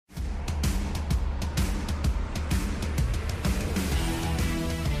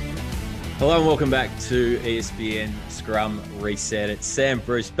Hello and welcome back to ESPN Scrum Reset. It's Sam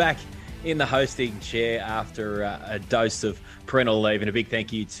Bruce back in the hosting chair after a dose of parental leave, and a big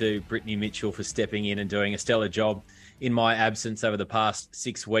thank you to Brittany Mitchell for stepping in and doing a stellar job in my absence over the past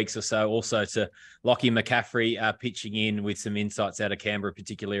 6 weeks or so. Also to Lockie McCaffrey pitching in with some insights out of Canberra,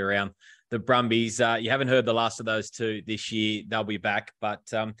 particularly around the Brumbies. You haven't heard the last of those two this year. They'll be back, but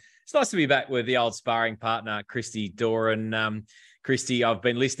it's nice to be back with the old sparring partner, Christy Doran. Christy, I've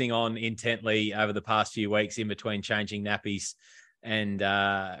been listening on intently over the past few weeks in between changing nappies and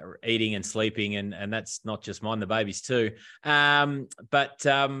eating and sleeping, and that's not just mine, the babies too. Mate,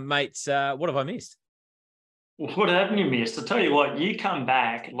 what have I missed? What haven't you missed? I tell you what, you come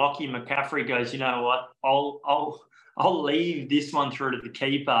back, Lockie McCaffrey goes, you know what, I'll leave this one through to the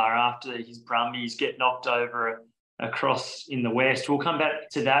keeper after his Brumbies get knocked over across in the West. We'll come back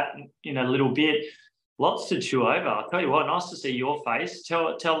to that in a little bit. Lots to chew over. I'll tell you what, nice to see your face. Tell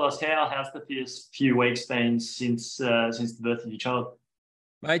us how's the first few weeks been since the birth of your child?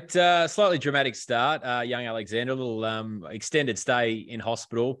 Mate, slightly dramatic start. Young Alexander, a little extended stay in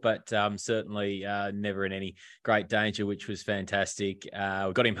hospital, but certainly never in any great danger, which was fantastic.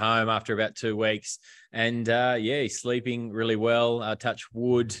 We got him home after about 2 weeks, and he's sleeping really well. Touch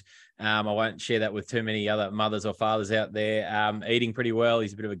wood. I won't share that with too many other mothers or fathers out there. Eating pretty well.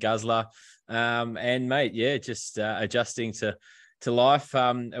 He's a bit of a guzzler. And mate, just adjusting to life.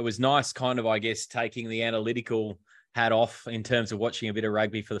 It was nice kind of, I guess, taking the analytical hat off in terms of watching a bit of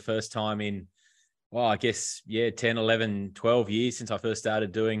rugby for the first time in, 10, 11, 12 years since I first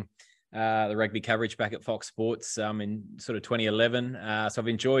started doing the rugby coverage back at Fox Sports in sort of 2011. So I've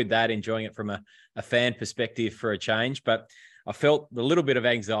enjoyed that, enjoying it from a fan perspective for a change. But I felt a little bit of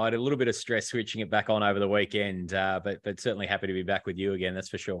anxiety, a little bit of stress switching it back on over the weekend. But certainly happy to be back with you again, that's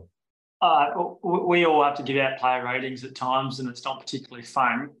for sure. We all have to give out player ratings at times, and it's not particularly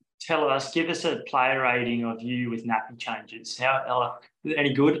fun. Give us a player rating of you with nappy changes. How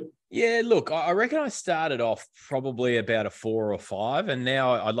any good? Yeah, look, I reckon I started off probably about a 4 or 5, and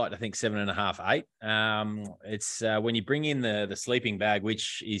now I'd like to think 7.5, 8. It's when you bring in the sleeping bag,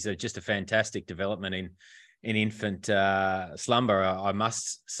 which is just a fantastic development in infant slumber. I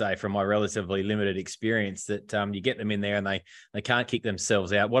must say, from my relatively limited experience, that you get them in there and they can't kick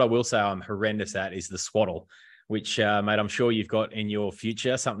themselves out. What I will say I'm horrendous at is the swaddle, which, mate, I'm sure you've got in your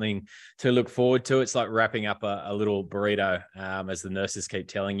future, something to look forward to. It's like wrapping up a little burrito, as the nurses keep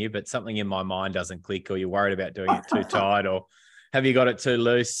telling you, but something in my mind doesn't click, or you're worried about doing it too tight, or have you got it too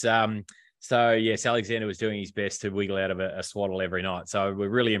loose? So, yes, Alexander was doing his best to wiggle out of a swaddle every night. So we're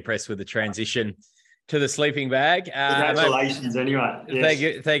really impressed with the transition to the sleeping bag. Congratulations, anyway.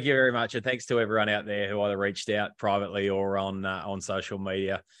 Yes. Thank you very much, and thanks to everyone out there who either reached out privately or on social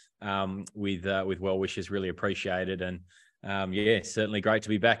media with well wishes. Really appreciated, and certainly great to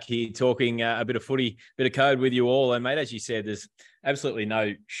be back here talking a bit of footy, bit of code with you all. And mate, as you said, there's absolutely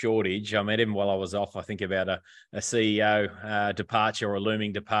no shortage. I mean, even while I was off, I think about a CEO departure or a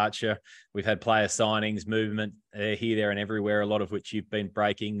looming departure. We've had player signings, movement here, there, and everywhere, a lot of which you've been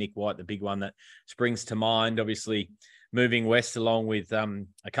breaking. Nick White, the big one that springs to mind, obviously moving west along with a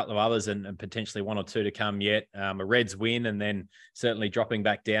couple of others and potentially one or two to come yet. A Reds win, and then certainly dropping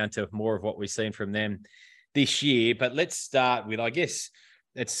back down to more of what we've seen from them this year. But let's start with, I guess,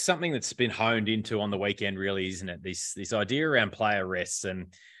 it's something that's been honed into on the weekend, really, isn't it? This idea around player rests.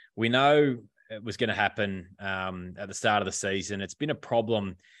 And we know it was going to happen at the start of the season. It's been a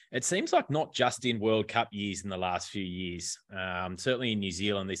problem. It seems like not just in World Cup years in the last few years, certainly in New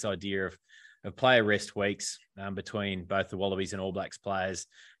Zealand, this idea of player rest weeks between both the Wallabies and All Blacks players,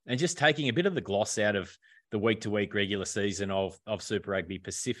 and just taking a bit of the gloss out of the week-to-week regular season of Super Rugby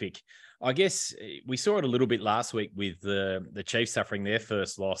Pacific. I guess we saw it a little bit last week with the Chiefs suffering their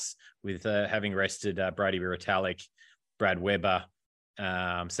first loss with having rested Brady Retallick, Brad Weber,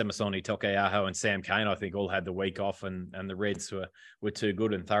 Semisoni Tokeaho and Sam Cane. I think all had the week off, and the Reds were too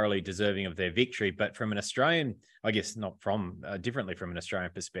good and thoroughly deserving of their victory. But from an Australian, I guess not from differently from an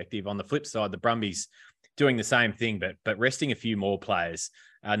Australian perspective, on the flip side, the Brumbies doing the same thing, but resting a few more players,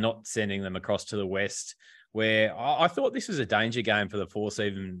 not sending them across to the West, where I thought this was a danger game for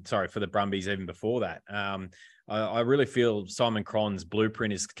the Brumbies even before that. I really feel Simon Cron's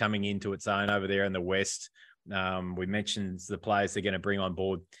blueprint is coming into its own over there in the West. We mentioned the players they're going to bring on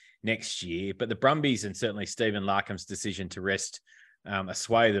board next year, but the Brumbies and certainly Stephen Larkham's decision to rest a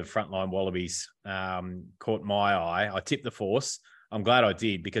swathe of frontline Wallabies caught my eye. I tipped the Force. I'm glad I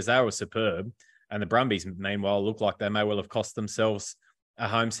did, because they were superb. And the Brumbies, meanwhile, look like they may well have cost themselves a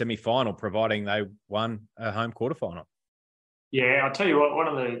home semi-final, providing they won a home quarterfinal. Yeah, I'll tell you what, one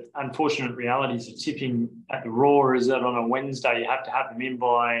of the unfortunate realities of tipping at the Raw is that on a Wednesday you have to have them in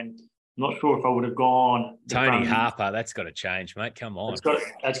by, and not sure if I would have gone. Tony Harper, that's got to change, mate. Come on.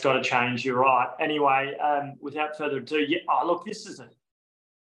 That's got to change. You're right. Anyway, without further ado, look,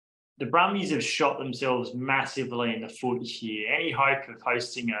 the Brumbies have shot themselves massively in the foot here. Any hope of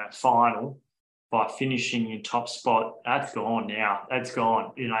hosting a final by finishing in top spot, that's gone now. That's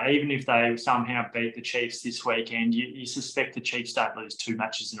gone. Even if they somehow beat the Chiefs this weekend, you suspect the Chiefs don't lose 2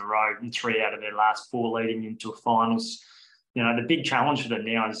 matches in a row and 3 out of their last 4 leading into a finals. The big challenge for them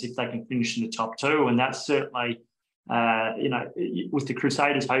now is if they can finish in the top 2, and that's certainly, with the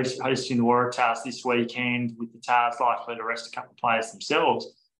Crusaders hosting the Waratahs this weekend, with the Tars likely to rest a couple of players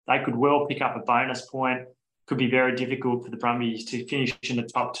themselves, they could well pick up a bonus point. Could be very difficult for the Brumbies to finish in the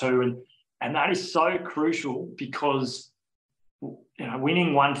top 2, and that is so crucial because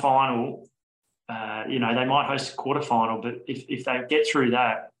winning one final, they might host a quarterfinal, but if they get through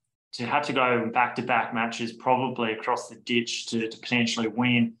that, to have to go back-to-back matches probably across the ditch to potentially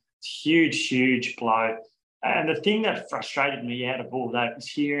win, it's a huge, huge blow. And the thing that frustrated me out of all that is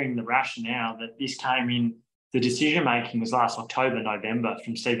hearing the rationale that this came in, the decision-making was last October, November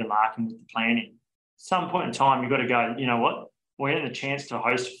from Stephen Larkin with the planning. At some point in time, you've got to go, you know what, we're getting the chance to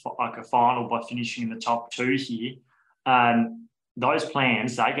host like a final by finishing in the top 2 here. Those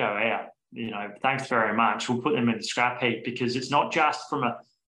plans, they go out. Thanks very much. We'll put them in the scrap heap because it's not just from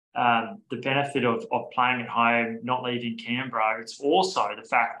the benefit of playing at home, not leaving Canberra. It's also the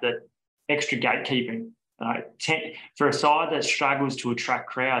fact that extra gatekeeping. For a side that struggles to attract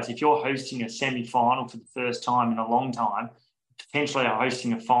crowds, if you're hosting a semi-final for the first time in a long time, potentially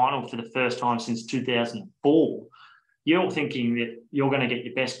hosting a final for the first time since 2004, you're thinking that you're going to get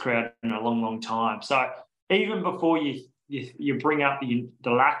your best crowd in a long, long time. So even before you bring up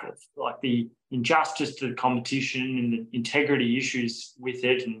the lack of, like, the injustice to the competition and the integrity issues with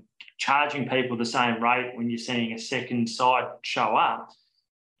it and charging people the same rate when you're seeing a second side show up,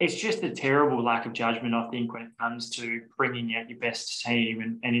 it's just a terrible lack of judgment, I think, when it comes to bringing out your best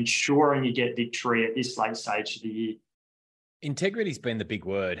team and ensuring you get victory at this late stage of the year. Integrity's been the big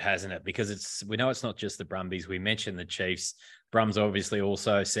word, hasn't it? Because we know it's not just the Brumbies. We mentioned the Chiefs. Brums obviously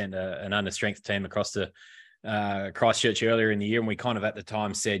also sent an under-strength team across to Christchurch earlier in the year, and we kind of at the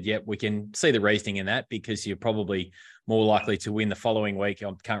time said, yep, we can see the reasoning in that because you're probably more likely to win the following week.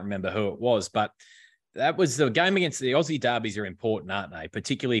 I can't remember who it was, but that was the game against the Aussie derbies are important, aren't they?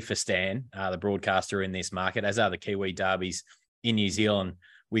 Particularly for Stan, the broadcaster in this market, as are the Kiwi derbies in New Zealand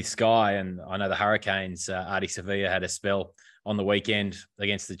with Sky. And I know the Hurricanes, Artie Sevilla had a spell on the weekend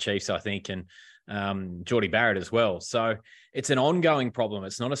against the Chiefs, I think, and Geordie Barrett as well. So it's an ongoing problem.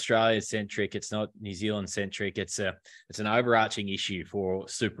 It's not Australia-centric. It's not New Zealand-centric. It's an overarching issue for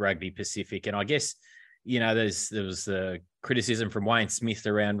Super Rugby Pacific. And I guess, there was the criticism from Wayne Smith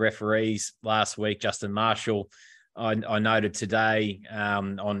around referees last week. Justin Marshall, I noted today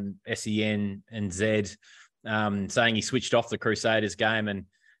on SEN and Z, saying he switched off the Crusaders game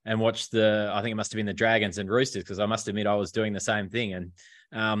and watched I think it must have been the Dragons and Roosters, because I must admit I was doing the same thing.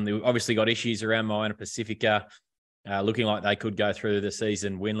 And they obviously got issues around Moana Pacifica, looking like they could go through the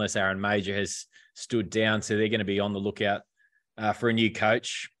season winless. Aaron Major has stood down, so they're going to be on the lookout for a new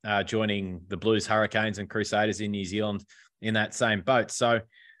coach, joining the Blues, Hurricanes and Crusaders in New Zealand in that same boat. So,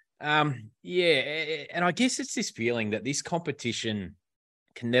 and I guess it's this feeling that this competition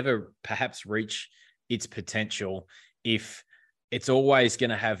can never perhaps reach its potential if it's always going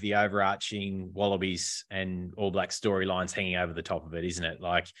to have the overarching Wallabies and All Blacks storylines hanging over the top of it, isn't it?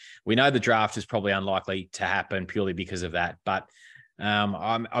 Like, we know the draft is probably unlikely to happen purely because of that. But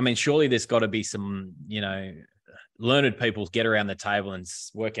I mean, surely there's got to be some, learned people get around the table and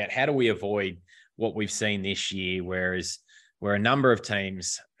work out how do we avoid what we've seen this year, where a number of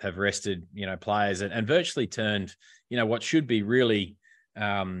teams have rested, players and virtually turned, what should be really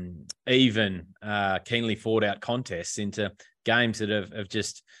even, keenly fought out contests into games that have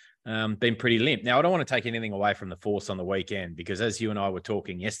just been pretty limp. Now, I don't want to take anything away from the Force on the weekend, because as you and I were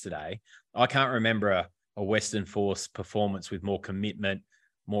talking yesterday, I can't remember a Western Force performance with more commitment,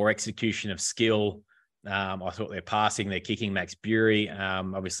 more execution of skill. I thought their passing, their kicking, Max Bury,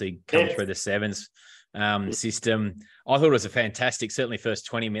 obviously come through the sevens system. I thought it was a fantastic, certainly first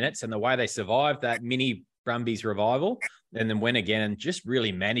 20 minutes, and the way they survived that mini Brumbies revival and then went again and just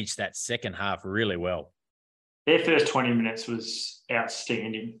really managed that second half really well. Their first 20 minutes was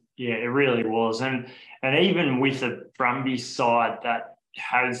outstanding. Yeah, it really was. And even with a Brumbies side that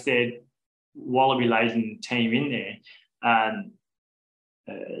has their Wallaby-laden team in there,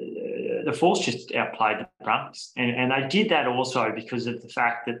 the Force just outplayed the Brumbies. And they did that also because of the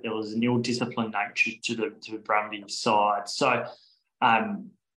fact that there was an ill-disciplined nature to the Brumbies side. So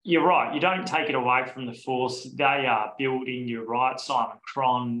you're right. You don't take it away from the Force. They are building. You're right. Simon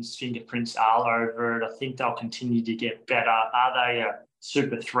Cron's fingerprints are all over it. I think they'll continue to get better. Are they a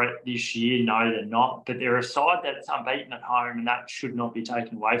super threat this year? No, they're not. But they're a side that's unbeaten at home, and that should not be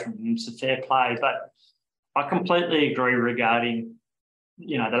taken away from them. It's a fair play. But I completely agree regarding,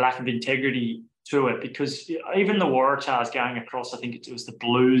 the lack of integrity to it, because even the Waratahs going across, I think it was the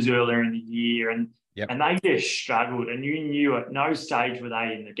Blues earlier in the year, and they just struggled, and you knew at no stage were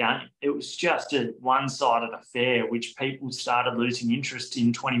they in the game. It was just a one-sided affair, which people started losing interest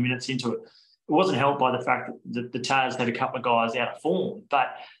in 20 minutes into it. It wasn't helped by the fact that the Tars had a couple of guys out of form,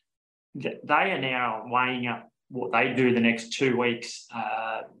 but they are now weighing up what they do the next 2 weeks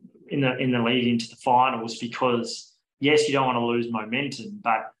in the lead into the finals, because, yes, you don't want to lose momentum,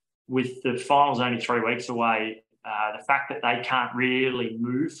 but with the finals only 3 weeks away, the fact that they can't really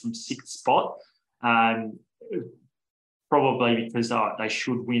move from sixth spot, probably because they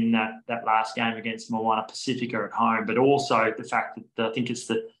should win that last game against Moana Pacifica at home, but also the fact that I think it's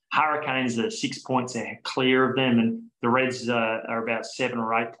the Hurricanes are 6 points clear of them, and the Reds are about 7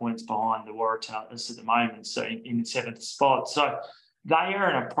 or 8 points behind the Waratahs at the moment, so in seventh spot. So they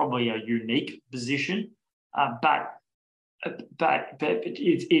are in probably a unique position, but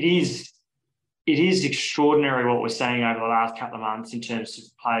it is extraordinary what we're seeing over the last couple of months in terms of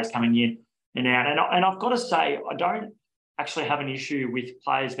players coming in and out. And I've got to say, I don't actually have an issue with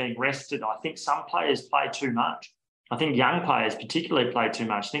players being rested. I think some players play too much. I think young players particularly play too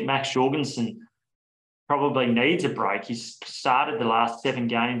much. I think Max Jorgensen probably needs a break. He's started the last 7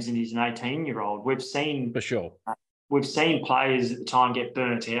 games and he's an 18-year-old. We've seen... For sure. We've seen players at the time get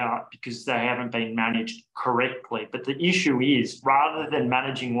burnt out because they haven't been managed correctly. But the issue is, rather than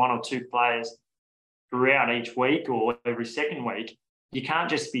managing 1 or 2 players throughout each week or every second week, you can't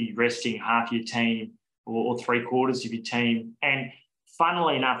just be resting half your team or 3/4 of your team. And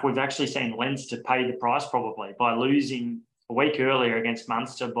funnily enough, we've actually seen Leinster pay the price probably by losing a week earlier against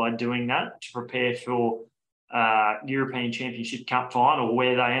Munster by doing that to prepare for European Championship Cup final,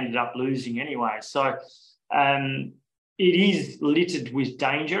 where they ended up losing anyway. So it is littered with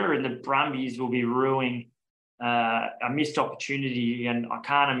danger, and the Brumbies will be ruining a missed opportunity. And I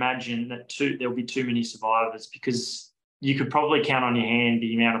can't imagine that there'll be too many survivors, because you could probably count on your hand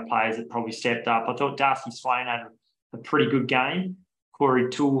the amount of players that probably stepped up. I thought Darcy Swain had a pretty good game. Corey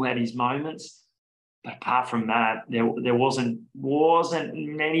Toole had his moments. But apart from that, there wasn't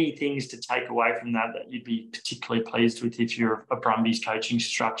many things to take away from that you'd be particularly pleased with if you're a Brumbies coaching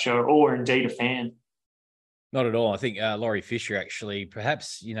structure or indeed a fan. Not at all. I think Laurie Fisher actually,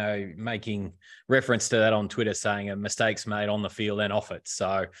 perhaps, making reference to that on Twitter, saying mistakes made on the field and off it.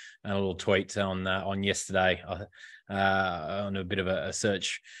 So a little tweet on yesterday on a bit of a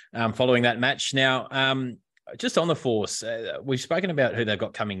search following that match. Now, just on the Force, we've spoken about who they've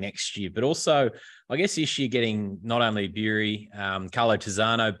got coming next year, but also, I guess this year getting not only Bury, Carlo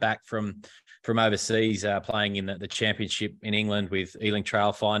Tizzano back from overseas, playing in the championship in England with Ealing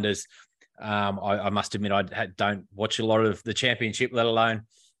Trailfinders. I must admit, I don't watch a lot of the championship, let alone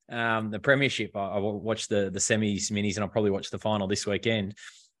the premiership. I watched the semis, minis, and I'll probably watch the final this weekend.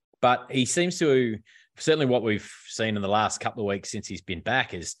 But he seems to, certainly what we've seen in the last couple of weeks since he's been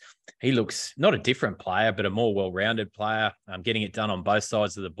back, is he looks not a different player, but a more well-rounded player, getting it done on both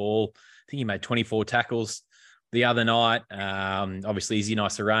sides of the ball. I think he made 24 tackles the other night. Obviously, Izzy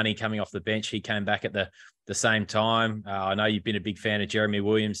Naisarani coming off the bench, he came back at the same time. I know you've been a big fan of Jeremy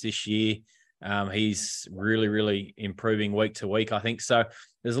Williams this year. He's really, really improving week to week, I think. So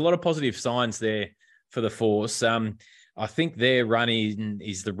there's a lot of positive signs there for the Force. I think their run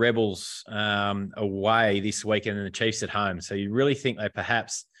is the Rebels away this weekend and the Chiefs at home. So you really think they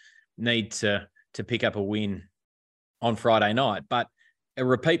perhaps need to pick up a win on Friday night. But a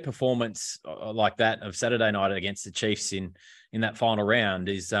repeat performance like that of Saturday night against the Chiefs in that final round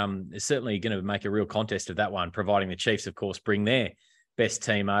is certainly going to make a real contest of that one, providing the Chiefs, of course, bring their best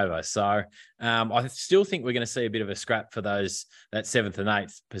team over. So I still think we're going to see a bit of a scrap for that 7th and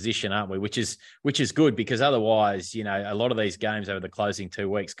 8th position, aren't we? Which is good, because otherwise, a lot of these games over the closing 2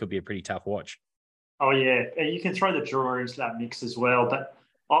 weeks could be a pretty tough watch. Oh yeah, you can throw the draw into that mix as well, but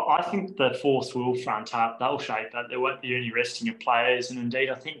I think the Force will front up. They'll shape that. There won't be any resting of players. And indeed,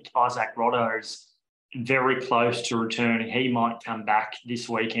 I think Isaac Roddo is very close to returning. He might come back this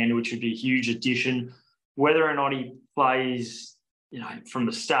weekend, which would be a huge addition. Whether or not he plays, from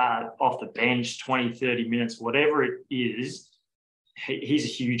the start, off the bench, 20, 30 minutes, whatever it is, he's a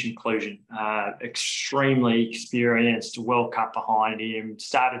huge inclusion. Extremely experienced, World Cup behind him,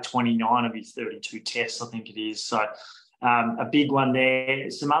 started 29 of his 32 tests, I think it is. So, a big one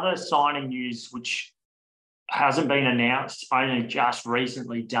there. Some other signing news, which hasn't been announced, only just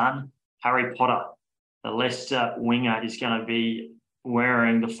recently done. Harry Potter, the Leicester winger, is going to be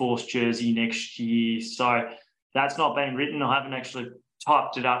wearing the Force jersey next year. So that's not been written. I haven't actually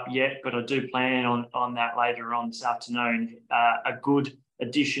typed it up yet, but I do plan on that later on this afternoon. A good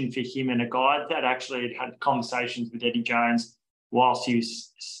addition for him, and a guy that actually had conversations with Eddie Jones whilst Eddie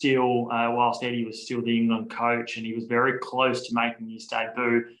was still the England coach, and he was very close to making his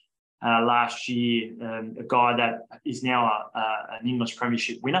debut last year. A guy that is now an English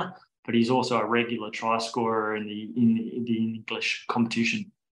Premiership winner, but he's also a regular try scorer in the English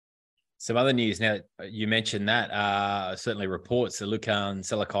competition. Some other news now, you mentioned that, certainly reports that Lukan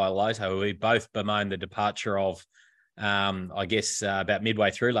Selakai-Loto, we both bemoaned the departure of, I guess, about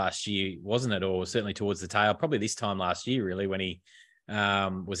midway through last year, wasn't it? Or certainly towards the tail, probably this time last year, really, when he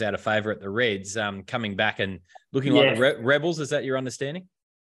was out of favour at the Reds, coming back and looking like the Rebels. Is that your understanding?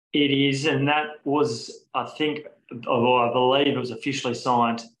 It is, and that was, I believe it was officially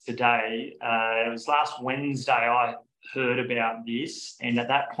signed today. It was last Wednesday I heard about this, and at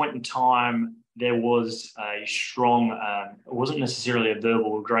that point in time there was a strong, it wasn't necessarily a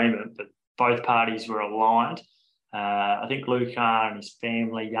verbal agreement, but both parties were aligned. I think Lukan and his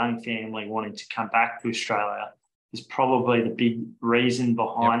family, young family, wanting to come back to Australia is probably the big reason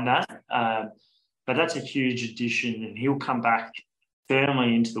behind that. But that's a huge addition, and he'll come back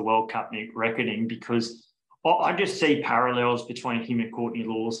firmly into the World Cup reckoning, because I just see parallels between him and Courtney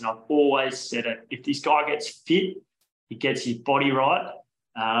Lawes, and I've always said it. If this guy gets fit, he gets his body right,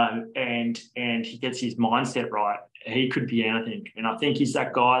 and he gets his mindset right, he could be anything. And I think he's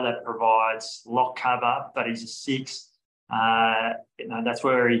that guy that provides lock cover, but he's a 6. That's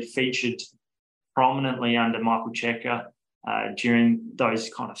where he featured prominently under Michael Cheika during those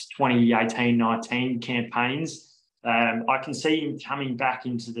kind of 2018-19 campaigns. I can see him coming back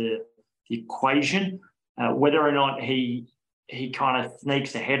into the equation. Whether or not he kind of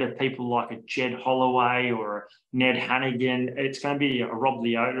sneaks ahead of people like a Jed Holloway or a Ned Hannigan, it's going to be a Rob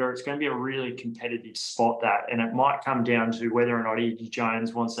Leota. It's going to be a really competitive spot, that. And it might come down to whether or not Eddie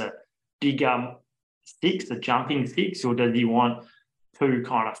Jones wants a big 6, a jumping 6, or does he want 2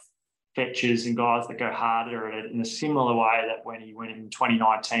 kind of fetchers and guys that go harder at it in a similar way that when he went in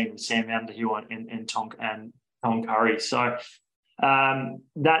 2019 with Sam Underhill and Tom Curry. So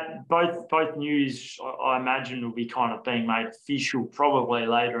that both news, I imagine, will be kind of being made official probably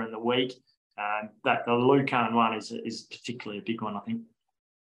later in the week. That the Lukan one is particularly a big one, I think.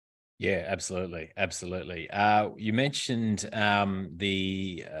 Yeah, absolutely. You mentioned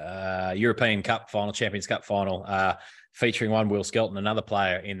the European Cup final, Champions Cup final, featuring one Will Skelton, another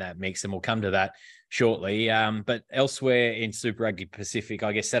player in that mix, and we'll come to that shortly. But elsewhere in Super Rugby Pacific,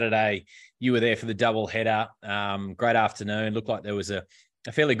 I guess Saturday you were there for the double header. Great afternoon. Looked like there was a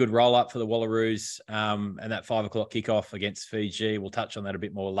fairly good roll-up for the Wallaroos, and that 5 o'clock kickoff against Fiji. We'll touch on that a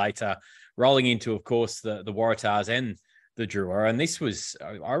bit more later. Rolling into, of course, the Waratahs and the Drua. And this was,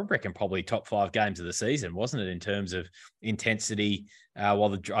 I reckon, probably top 5 games of the season, wasn't it, in terms of intensity?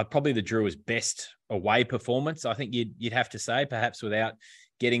 While probably the Drua's best away performance, I think you'd have to say, perhaps without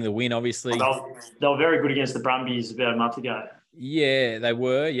getting the win, obviously. They were very good against the Brumbies about a month ago. Yeah, they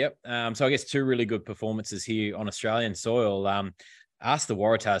were. Yep. So I guess 2 really good performances here on Australian soil. Asked the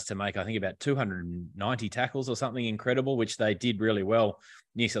Waratahs to make, I think, about 290 tackles or something incredible, which they did really well,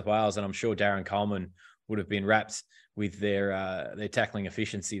 New South Wales. And I'm sure Darren Coleman would have been rapt with their tackling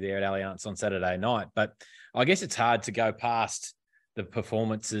efficiency there at Allianz on Saturday night. But I guess it's hard to go past the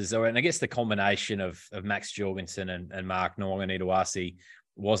performances, and I guess the combination of Max Jorgensen and Mark Nwanganitawasi,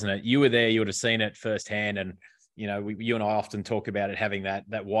 wasn't it? You were there, you would have seen it firsthand, and you and I often talk about it having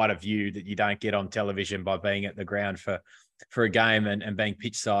that wider view that you don't get on television by being at the ground for a game, and being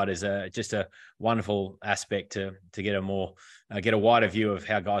pitch side is just a wonderful aspect to get a wider view of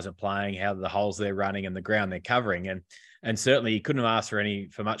how guys are playing, how the holes they're running, and the ground they're covering. And certainly you couldn't have asked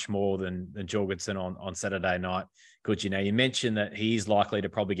for much more than Jorgensen on Saturday night, could you? Now, you mentioned that he's likely to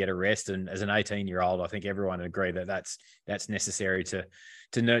probably get a rest, and as an 18-year-old, I think everyone would agree that that's necessary to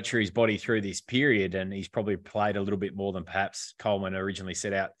nurture his body through this period, and he's probably played a little bit more than perhaps Coleman originally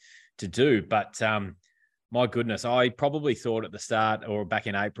set out to do. But my goodness, I probably thought at the start, or back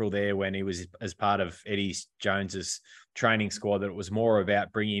in April there, when he was as part of Eddie Jones's training squad, that it was more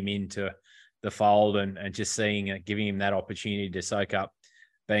about bringing him into the fold and just giving him that opportunity to soak up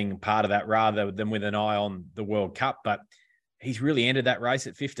being part of that, rather than with an eye on the World Cup. But he's really entered that race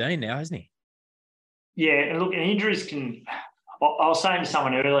at 15 now, hasn't he? Yeah, and look, injuries can... I was saying to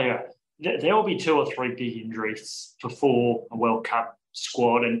someone earlier, there will be 2 or 3 big injuries before a World Cup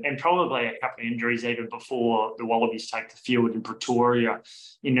squad, and probably a couple of injuries even before the Wallabies take the field in Pretoria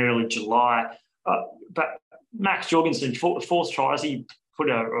in early July. But Max Jorgensen, fourth tries, he put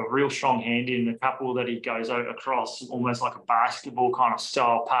a real strong hand in. A couple that he goes across, almost like a basketball kind of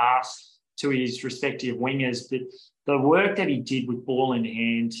style pass to his respective wingers. But the work that he did with ball in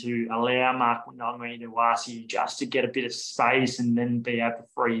hand to allow Mark Nong'oyadewasi just to get a bit of space and then be able to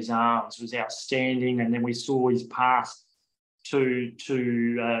free his arms was outstanding. And then we saw his pass to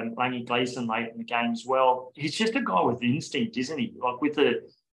Langy Gleeson late in the game as well. He's just a guy with instinct, isn't he? Like with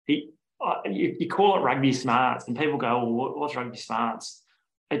you call it rugby smarts, and people go, "Well, what's rugby smarts?"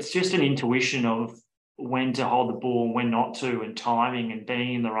 It's just an intuition of when to hold the ball and when not to, and timing and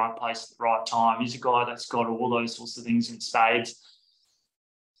being in the right place at the right time. He's a guy that's got all those sorts of things in spades.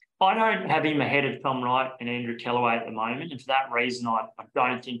 I don't have him ahead of Tom Wright and Andrew Kellaway at the moment, and for that reason, I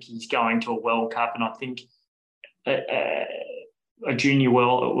don't think he's going to a World Cup, and I think a junior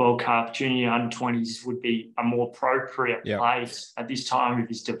World Cup, junior under-20s would be a more appropriate place at this time of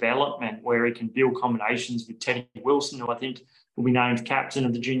his development, where he can build combinations with Teddy Wilson, who I think will be named captain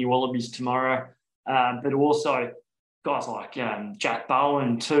of the Junior Wallabies tomorrow, but also guys like Jack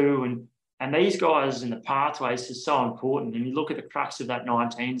Bowen too, and these guys in the pathways are so important. And you look at the crux of that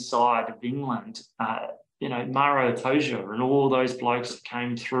 19 side of England, Maro Toja and all those blokes that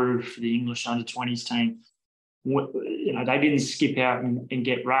came through for the English under-20s team. They didn't skip out and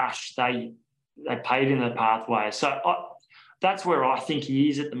get rushed. They paid in the pathway. So that's where I think he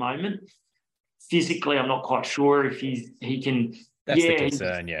is at the moment. Physically, I'm not quite sure if he can. That's the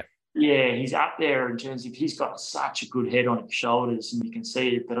concern, Yeah, he's up there in terms of he's got such a good head on his shoulders, and you can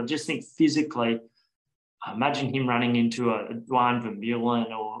see it. But I just think physically, imagine him running into a Dwayne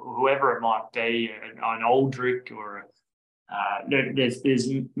Vermeulen or whoever it might be, an Aldrich or there's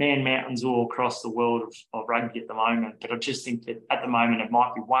man mountains all across the world of rugby at the moment. But I just think that at the moment it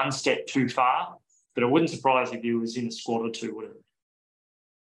might be one step too far. But it wouldn't surprise if he was in a squad or two, would it?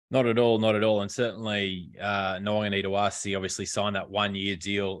 Not at all, not at all. And certainly Nong'oyadewasi obviously signed that 1-year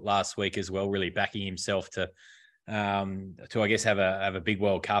deal last week as well, really backing himself to I guess have a big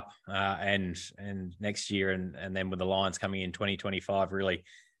World Cup and next year and then with the Lions coming in 2025 really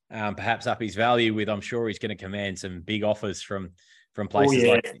perhaps up his value with, I'm sure he's going to command some big offers from places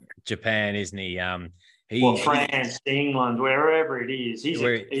like Japan, isn't he? France, England, wherever it is, he's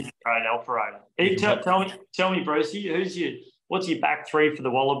a great operator. Tell me, Brucey, what's your back three for the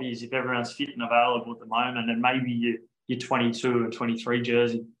Wallabies if everyone's fit and available at the moment, and maybe your 22 and 23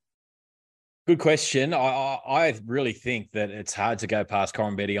 jersey? Good question. I really think that it's hard to go past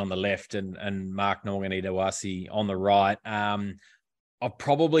Corambetti on the left and Mark Nong'oyadewasi on the right. I've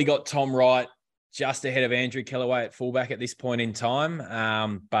probably got Tom Wright just ahead of Andrew Kellaway at fullback at this point in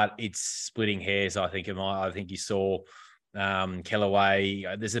time, but it's splitting hairs, I think. I think you saw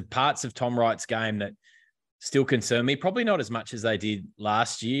Kellaway. There's parts of Tom Wright's game that still concern me, probably not as much as they did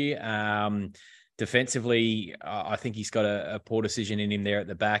last year. Defensively, I think he's got a poor decision in him there at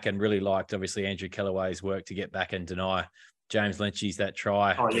the back, and really liked, obviously, Andrew Kellaway's work to get back and deny James Lynch's that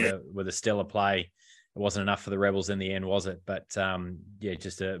try with a stellar play. It wasn't enough for the Rebels in the end, was it? But,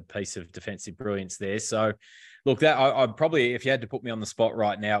 just a piece of defensive brilliance there. So, look, that I'd probably, if you had to put me on the spot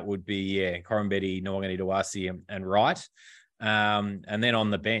right now, it would be, Corambetti, Nong'oyadewasi and Wright. And then on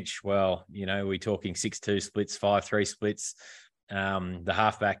the bench, well, we're talking 6-2 splits, 5-3 splits. The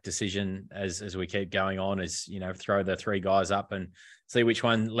halfback decision as we keep going on is, throw the three guys up and see which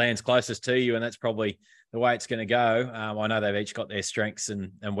one lands closest to you. And that's probably the way it's going to go. I know they've each got their strengths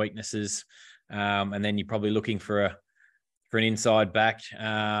and weaknesses. And then you're probably looking for an inside back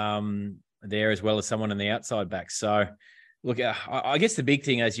there as well as someone on the outside back. So, look, I guess the big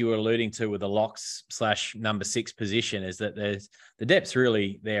thing, as you were alluding to with the locks / number 6 position, is that the depth's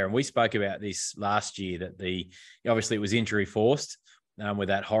really there. And we spoke about this last year, that obviously it was injury forced with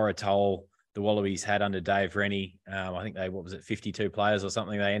that horror toll the Wallabies had under Dave Rennie. I think 52 players or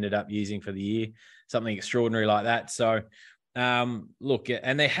something they ended up using for the year, something extraordinary like that. So, look,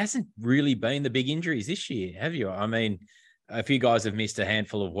 and there hasn't really been the big injuries this year, have you? I mean, a few guys have missed a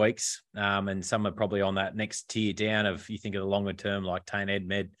handful of weeks, and some are probably on that next tier down of, you think of the longer term, like Tane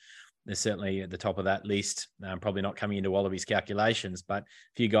Edmed. They're certainly at the top of that list, probably not coming into Wallabies calculations, but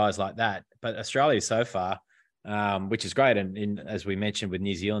a few guys like that. But Australia so far, which is great. And as we mentioned with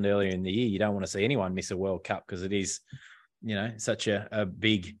New Zealand earlier in the year, you don't want to see anyone miss a World Cup because it is, such a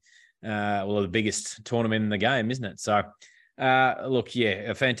big, the biggest tournament in the game, isn't it? So, look,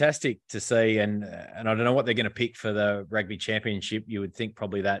 fantastic to see. And I don't know what they're going to pick for the Rugby Championship. You would think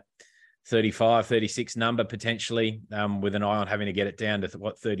probably that 35, 36 number potentially, with an eye on having to get it down to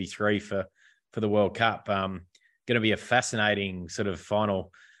 33 for the World Cup. Going to be a fascinating sort of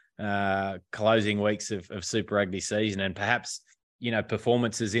final closing weeks of Super Rugby season. And perhaps,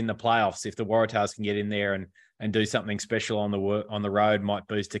 performances in the playoffs. If the Waratahs can get in there and do something special on the road, might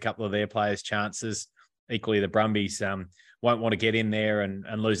boost a couple of their players' chances. Equally, the Brumbies won't want to get in there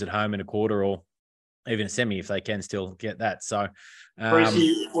and lose at home in a quarter or even a semi if they can still get that. So,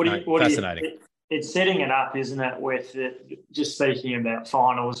 Brucey, fascinating. It's setting it up, isn't it? With just speaking about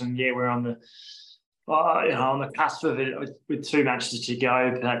finals, and we're on the on the cusp of it with 2 matches to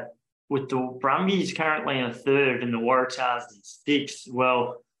go. But with the Brumbies currently in 3rd and the Waratahs in 6th,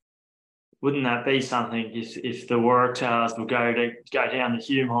 well, wouldn't that be something if the Waratahs will go down the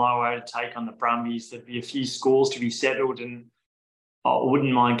Hume Highway to take on the Brumbies? There'd be a few scores to be settled, and I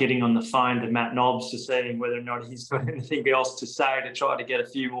wouldn't mind getting on the phone to Matt Nobbs to see whether or not he's got anything else to say to try to get a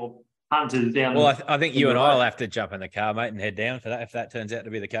few more hunters down. Well, I think you and I will have to jump in the car, mate, and head down for that if that turns out to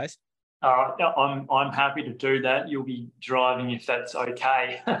be the case. I'm happy to do that. You'll be driving if that's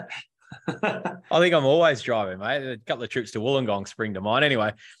okay. I think I'm always driving, mate. A couple of trips to Wollongong spring to mind.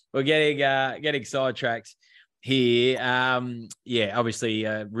 Anyway, we're getting sidetracked here. Obviously,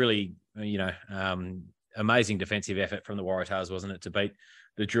 really, amazing defensive effort from the Waratahs, wasn't it, to beat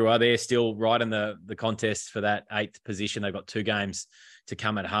the Drua? They're still right in the contest for that 8th position. They've got 2 games to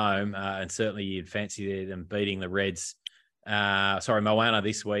come at home, and certainly you'd fancy them beating the Reds. Moana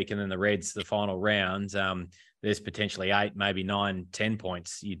this week, and then the Reds the final round. There's potentially 8, maybe 9, 10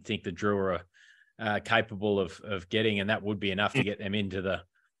 points you'd think the Drua are capable of getting, and that would be enough to get them into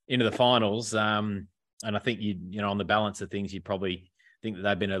the finals. And I think on the balance of things, you'd probably think that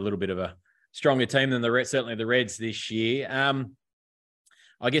they've been a little bit of a stronger team than certainly the Reds this year.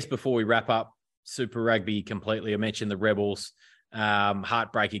 I guess before we wrap up Super Rugby completely, I mentioned the Rebels.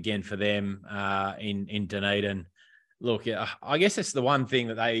 Heartbreak again for them in Dunedin. Look, I guess it's the one thing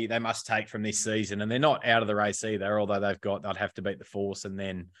that they must take from this season, and they're not out of the race either, although they'd have to beat the Force, and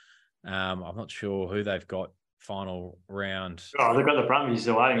then I'm not sure who they've got final round. Oh, they've got the Brumbies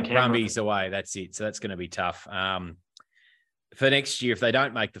away. Brumbies away, that's it. So that's going to be tough. For next year, if they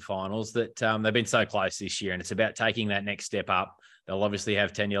don't make the finals, that they've been so close this year, and it's about taking that next step up. They'll obviously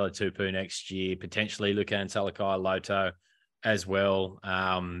have Taniela Tupu next year, potentially Lukan Salakai Loto as well.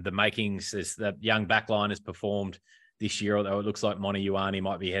 The makings is the young backline has performed this year, although it looks like Moni Ioane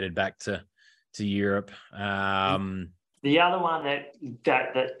might be headed back to Europe. The other one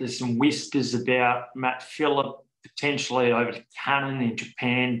that there's some whispers about, Matt Phillip potentially over to Cannon in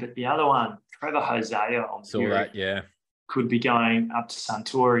Japan, but the other one, Trevor Hosea on Europe, could be going up to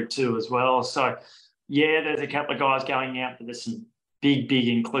Suntory too as well. So, there's a couple of guys going out, but there's some big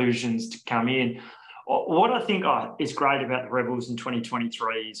inclusions to come in. What I think is great about the Rebels in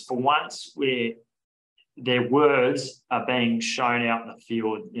 2023 is, for once, where their words are being shown out in the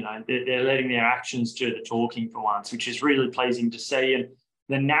field. They're letting their actions do the talking for once, which is really pleasing to see. And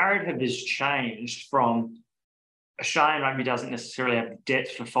the narrative has changed from Australian rugby doesn't necessarily have the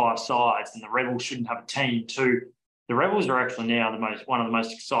depth for 5 sides, and the Rebels shouldn't have a team, to the Rebels are actually now one of the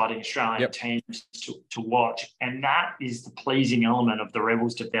most exciting Australian teams to watch. And that is the pleasing element of the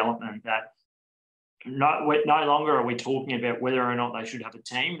Rebels development, that no longer are we talking about whether or not they should have a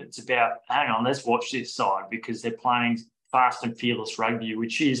team. It's about, hang on, let's watch this side, because they're playing fast and fearless rugby,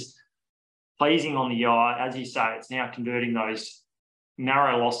 which is pleasing on the eye. As you say, it's now converting those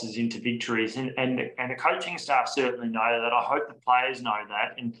narrow losses into victories. And the coaching staff certainly know that. I hope the players know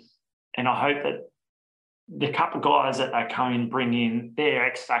that. And I hope that the couple of guys that they come in bring in, they're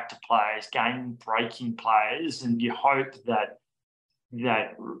X-factor players, game-breaking players, and you hope that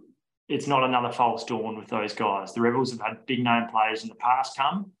it's not another false dawn with those guys. The Rebels have had big-name players in the past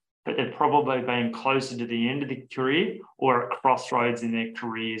come, but they've probably been closer to the end of the career or at crossroads in their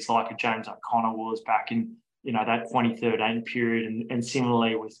careers, like a James O'Connor was back in that 2013 period, and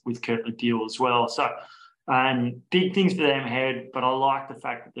similarly with Kirtley Deal as well. So big things for them ahead, but I like the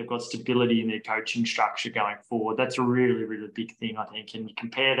fact that they've got stability in their coaching structure going forward. That's a really, really big thing, I think. And you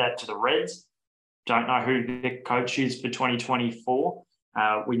compare that to the Reds. Don't know who their coach is for 2024.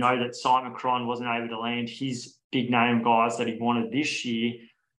 We know that Simon Cron wasn't able to land his big-name guys that he wanted this year.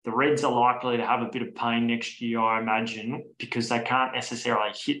 The Reds are likely to have a bit of pain next year, I imagine, because they can't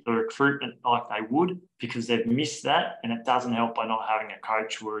necessarily hit the recruitment like they would, because they've missed that, and it doesn't help by not having a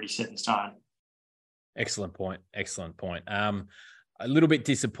coach who already set in stone. Excellent point. A little bit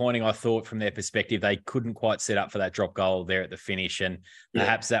disappointing, I thought, from their perspective. They couldn't quite set up for that drop goal there at the finish, and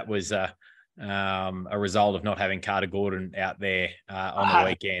perhaps that was a result of not having Carter Gordon out there on the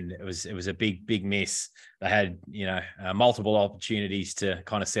weekend. It was a big miss. They had multiple opportunities to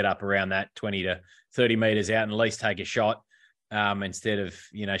kind of set up around that 20 to 30 meters out and at least take a shot, instead of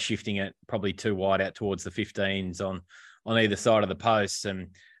shifting it probably too wide out towards the 15s on either side of the posts. And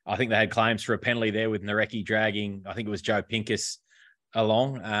I think they had claims for a penalty there with Nareki dragging, I think it was Joe Pincus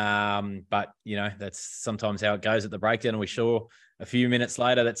along. But, that's sometimes how it goes at the breakdown. And we saw a few minutes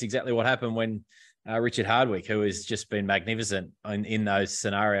later, that's exactly what happened when Richard Hardwick, who has just been magnificent in those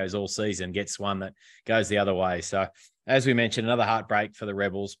scenarios all season, gets one that goes the other way. So, as we mentioned, another heartbreak for the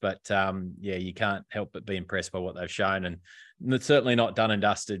Rebels. But, you can't help but be impressed by what they've shown. And it's certainly not done and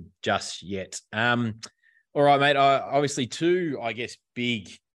dusted just yet. All right, mate. Obviously, two, big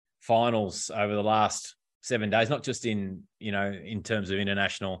finals over the last 7 days, not just in terms of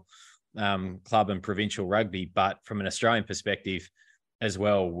international club and provincial rugby, but from an Australian perspective as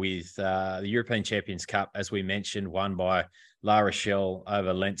well, with the European Champions Cup, as we mentioned, won by La Rochelle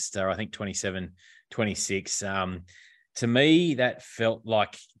over Leinster, I think 27-26. To me, that felt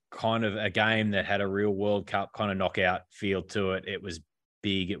like kind of a game that had a real World Cup kind of knockout feel to it. It was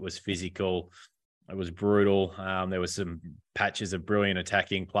big, it was physical, it was brutal. There was some patches of brilliant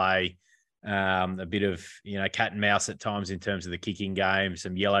attacking play, a bit of cat and mouse at times in terms of the kicking game,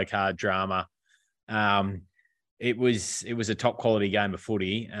 some yellow card drama. It was a top quality game of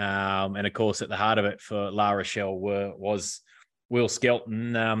footy, and of course at the heart of it for La Rochelle was Will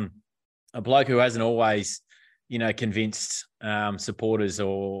Skelton, a bloke who hasn't always convinced supporters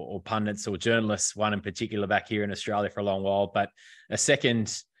or pundits or journalists, one in particular back here in Australia for a long while, but a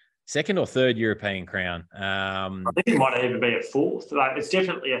second or third European crown. I think it might even be a fourth. Like, it's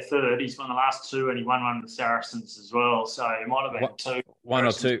definitely a third. He's won the last two, and he won one with the Saracens as well. So it might have been one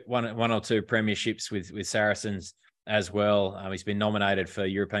or two premierships with Saracens as well. He's been nominated for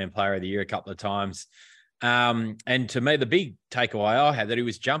European Player of the Year a couple of times. And to me, the big takeaway I had that he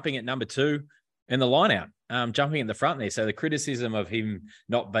was jumping at number 2 in the lineout, jumping in the front there. So the criticism of him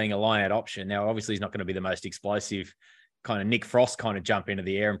not being a lineout option. Now, obviously, he's not going to be the most explosive kind of Nick Frost kind of jump into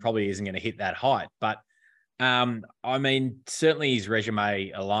the air and probably isn't going to hit that height. But, certainly his resume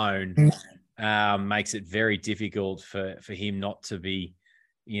alone makes it very difficult for him not to be,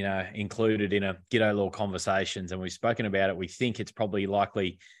 included in a G'day Law conversations. And we've spoken about it. We think it's probably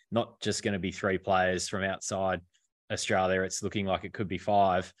likely not just going to be 3 players from outside Australia. It's looking like it could be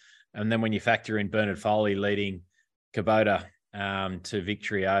 5. And then when you factor in Bernard Foley leading Kubota to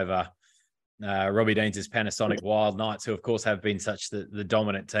victory over Robbie Deans' Panasonic Wild Knights, who of course have been such the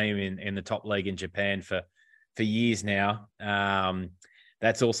dominant team in the top league in Japan for years now.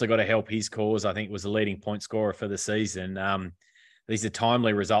 That's also got to help his cause. I think was the leading point scorer for the season. These are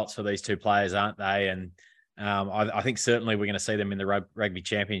timely results for these 2 players, aren't they? And I think certainly we're going to see them in the Rugby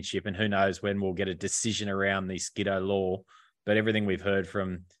Championship, and who knows when we'll get a decision around the G'day Law. But everything we've heard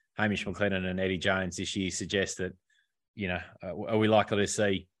from Hamish McLennan and Eddie Jones this year suggests that, are we likely to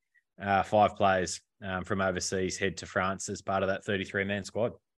see 5 players from overseas head to France as part of that 33-man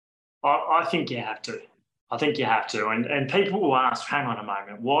squad? I think you have to. And people will ask, hang on a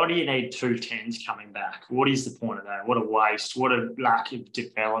moment, why do you need 2 10s coming back? What is the point of that? What a waste. What a lack of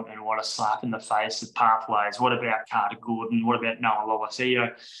development. What a slap in the face of pathways. What about Carter Gordon? What about Noah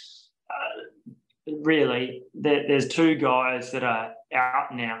Lolosio? Really, there's 2 guys that are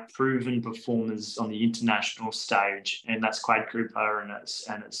out and out proven performers on the international stage, and that's Quade Cooper and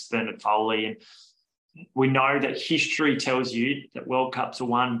it's Bernard Foley. And we know that history tells you that World Cups are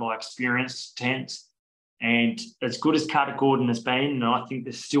won by experienced 10s. And as good as Carter Gordon has been, and I think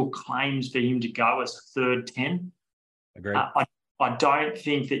there's still claims for him to go as a third 10. Agreed. I don't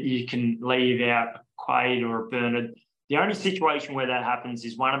think that you can leave out a Quade or a Bernard. The only situation where that happens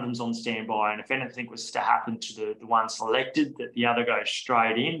is one of them's on standby, and if anything was to happen to the one selected, that the other goes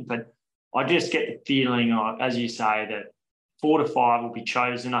straight in. But I just get the feeling, as you say, that 4 to 5 will be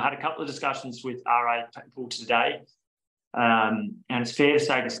chosen. I had a couple of discussions with R8 people today, and it's fair to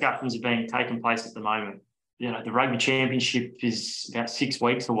say discussions are being taken place at the moment. The Rugby Championship is about 6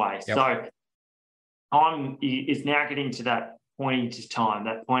 weeks away. Yep. So it's now getting to that point of time,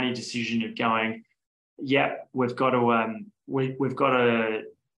 that point of decision of going, we've got to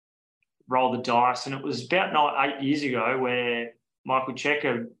roll the dice. And it was about 8 years ago where Michael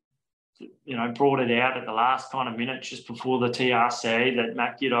Checker, brought it out at the last kind of minute just before the TRC that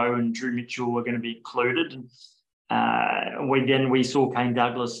Matt Giddo and Drew Mitchell were going to be included. And we saw Kane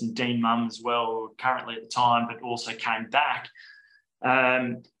Douglas and Dean Mumm as well, currently at the time, but also came back,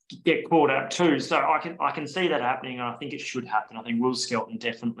 get caught up too. So I can see that happening, and I think it should happen. I think Will Skelton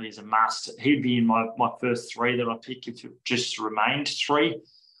definitely is a must. He'd be in my first 3 that I pick if it just remained 3.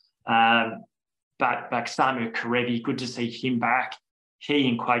 But Samuel Karevi, good to see him back. He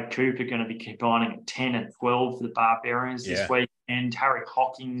and Quade Cooper are going to be combining at 10 and 12 for the Barbarians this week. And Harry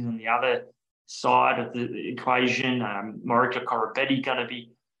Hawkins on the other side of the equation. Marika Korobetti going to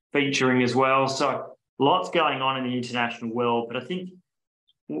be featuring as well. So lots going on in the international world. But I think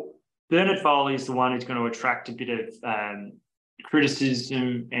Bernard Foley is the one who's going to attract a bit of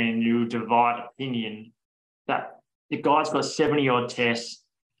criticism and you'll divide opinion that the guy's got 70-odd tests,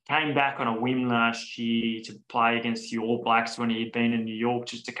 came back on a whim last year to play against the All Blacks when he had been in New York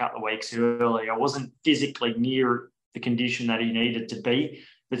just a couple of weeks earlier. Wasn't physically near the condition that he needed to be,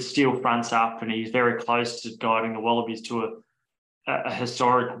 but still fronts up, and he's very close to guiding the Wallabies to a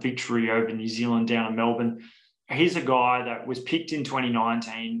historic victory over New Zealand down in Melbourne. He's a guy that was picked in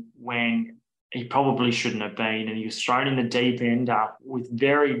 2019 when he probably shouldn't have been, and he was thrown in the deep end with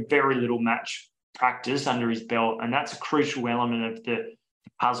very, very little match practice under his belt, and that's a crucial element of the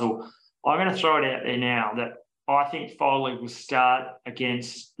puzzle. I'm going to throw it out there now that I think Foley will start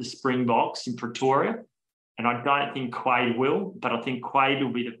against the Springboks in Pretoria, and I don't think Quade will, but I think Quade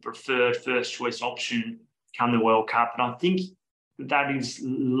will be the preferred first choice option come the World Cup, and I think that is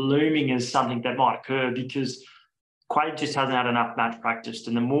looming as something that might occur because Quade just hasn't had enough match practice,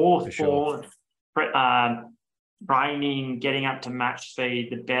 and the more training, getting up to match speed,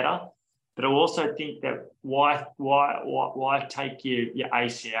 the better. But I also think that why take your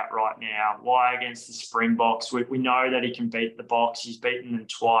ace out right now? Why against the Springboks? We know that he can beat the Boks. He's beaten them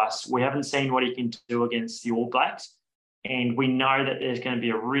twice. We haven't seen what he can do against the All Blacks. And we know that there's going to be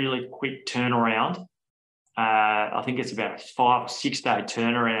a really quick turnaround. I think it's about a 5 or 6 day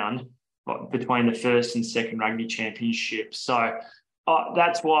turnaround between the first and second rugby championship. So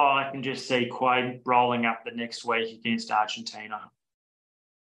that's why I can just see Quade rolling up the next week against Argentina.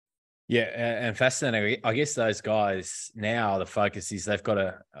 Yeah, and fascinating. I guess those guys now, the focus is they've got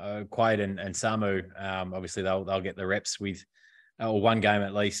a Quade and Samu. Obviously, they'll get the reps with one game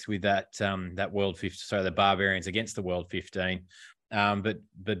at least with that World 15. So the Barbarians against the World 15. But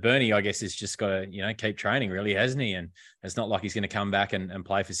Bernie, I guess, has just got to keep training, really, hasn't he? And it's not like he's going to come back and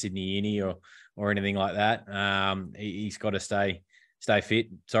play for Sydney Uni or anything like that. He's got to stay fit.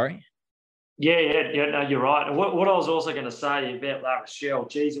 Sorry. Yeah, no, you're right. And what I was also going to say about La Rochelle,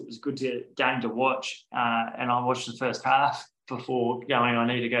 geez, it was a good game to watch. And I watched the first half before going, I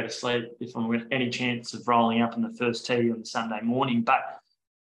need to go to sleep if I'm with any chance of rolling up in the first tee on Sunday morning. But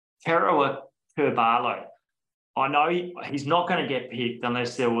Tarawa Kurbalo, I know he's not going to get picked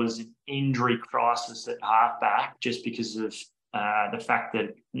unless there was an injury crisis at halfback, just because of the fact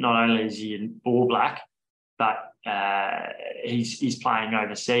that not only is he an All Black, but he's playing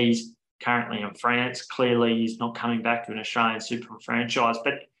overseas. Currently in France. Clearly, he's not coming back to an Australian super franchise.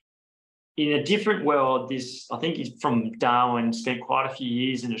 But in a different world, I think he's from Darwin, spent quite a few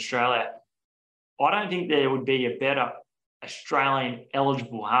years in Australia. I don't think there would be a better Australian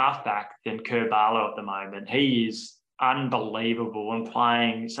eligible halfback than Kurbalo at the moment. He is unbelievable and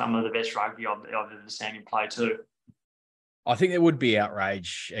playing some of the best rugby I've ever seen him play too. I think there would be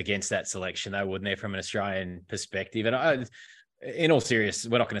outrage against that selection, though, wouldn't there, from an Australian perspective? And in all seriousness,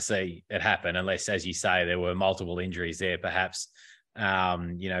 we're not going to see it happen unless, as you say, there were multiple injuries there, perhaps,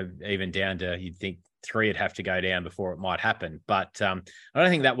 even down to, you'd think 3 would have to go down before it might happen. But I don't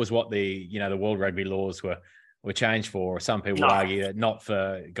think that was what the World Rugby laws were changed for. Some people argue that not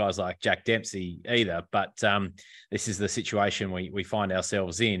for guys like Jack Dempsey either, but this is the situation we find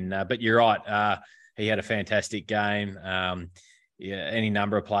ourselves in. But you're right. He had a fantastic game. Any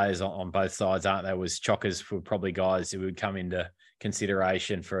number of players on both sides, aren't there? Was chockers for probably guys who would come into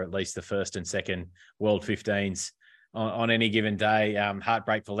consideration for at least the first and second World 15s on any given day.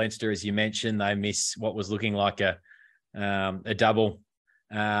 Heartbreak for Leinster, as you mentioned. They miss what was looking like a double.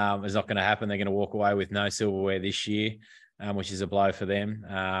 It's not going to happen. They're going to walk away with no silverware this year, which is a blow for them.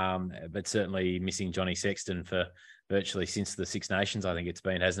 But certainly missing Johnny Sexton for virtually since the Six Nations, I think it's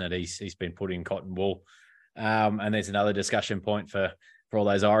been, hasn't it? He's been put in cotton wool. And there's another discussion point for all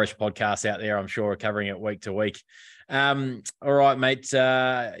those Irish podcasts out there, I'm sure, covering it week to week. All right, mate.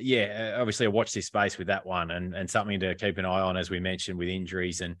 Obviously I watch this space with that one and something to keep an eye on, as we mentioned, with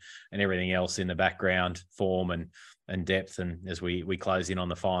injuries and everything else in the background, form and depth, and as we close in on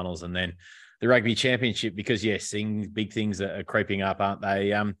the finals and then the Rugby Championship, because, yes, big things are creeping up, aren't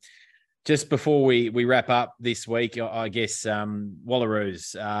they? Just before we wrap up this week, I guess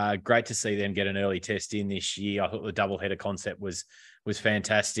Wallaroos, great to see them get an early test in this year. I thought the doubleheader concept was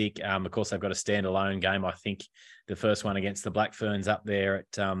fantastic. Of course, they've got a standalone game. I think the first one against the Black Ferns up there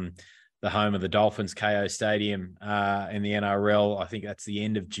at the home of the Dolphins, KO Stadium in the NRL. I think that's the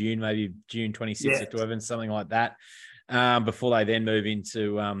end of June, maybe June 26th or 11th, something like that. Before they then move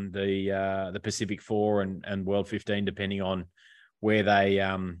into the Pacific 4 and World 15, depending on where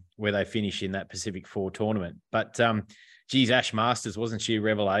they finish in that Pacific 4 tournament. But Ash Masters, wasn't she a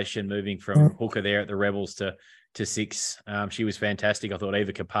revelation, moving from hooker there at the Rebels to 6? She was fantastic. I thought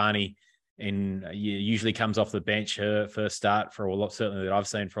Eva Kapani usually comes off the bench. Her first start for a lot, certainly that I've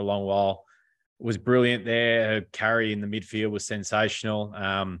seen for a long while, was brilliant there. Her carry in the midfield was sensational.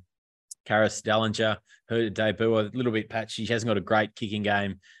 Karis Dallinger, her debut, a little bit patchy. She hasn't got a great kicking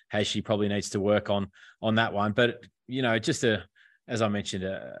game, has she? Probably needs to work on that one. But, just as I mentioned,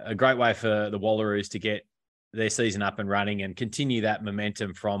 a great way for the Wallaroos to get their season up and running and continue that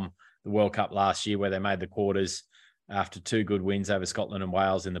momentum from the World Cup last year, where they made the quarters after 2 good wins over Scotland and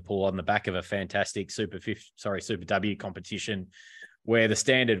Wales in the pool on the back of a fantastic Super W competition, where the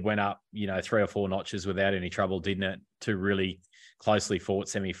standard went up, 3 or 4 notches without any trouble, didn't it? 2 really closely fought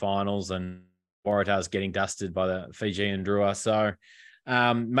semi-finals, and Waratahs getting dusted by the Fijian Drua. So,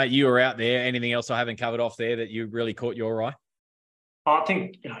 mate, you were out there. Anything else I haven't covered off there that you really caught your eye? I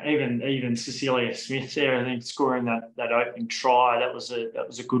think even Cecilia Smith there, I think scoring that opening try, that was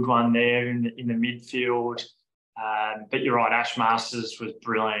a good one there in the midfield. But you're right, Ash Masters was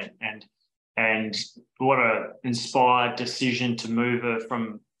brilliant, and what a inspired decision to move her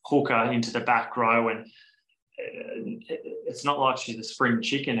from hooker into the back row. And it's not like she's a spring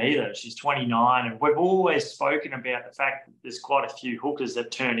chicken either. She's 29, and we've always spoken about the fact that there's quite a few hookers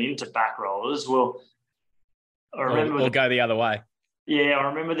that turn into back rollers. Well, I remember or go the other way. Yeah, I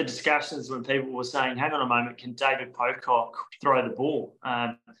remember the discussions when people were saying, hang on a moment, can David Pocock throw the ball?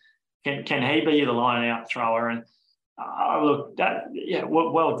 Can he be the line-out thrower? And look,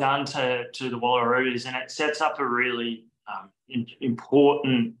 well done to the Wallaroos, and it sets up a really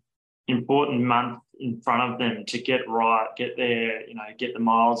important month in front of them to get right, get the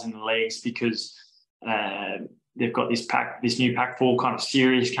miles in the legs, because they've got this new Pac-4 kind of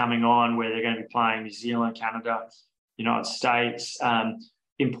series coming on where they're going to be playing New Zealand, Canada, United States.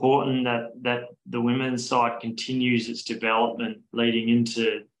 Important that the women's side continues its development leading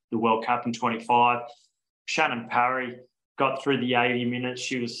into the World Cup in 25. Shannon Parry got through the 80 minutes.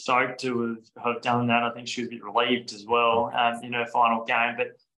 She was stoked to have done that. I think she was a bit relieved as well in her final game.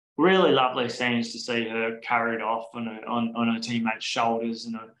 But really lovely scenes to see her carried off on her teammates' shoulders,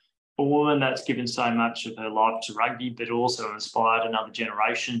 and a woman that's given so much of her life to rugby, but also inspired another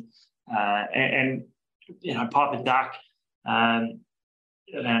generation. And Piper Duck, and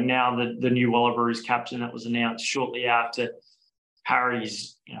now the new Wallaroos captain that was announced shortly after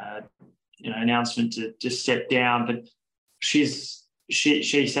Harry's announcement to just step down. But she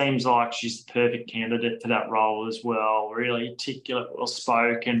seems like she's the perfect candidate for that role as well. Really articulate, well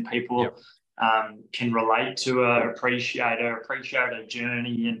spoken. People can relate to her, appreciate her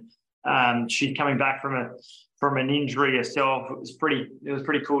journey, and she's coming back from an injury herself. It was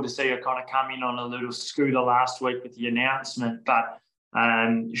pretty cool to see her kind of come in on a little scooter last week with the announcement, but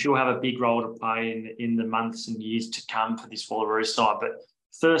she'll have a big role to play in the months and years to come for this Wallaroos side. But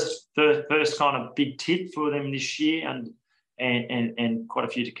first kind of big tip for them this year, and quite a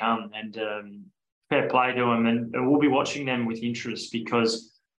few to come. And fair play to them, and we'll be watching them with interest,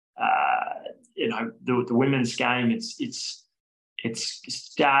 because the women's game, it's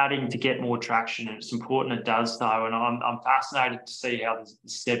starting to get more traction, and it's important it does, though. And I'm fascinated to see how the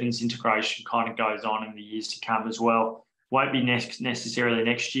sevens integration kind of goes on in the years to come as well. Won't be necessarily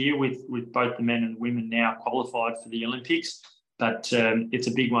next year with both the men and the women now qualified for the Olympics, but it's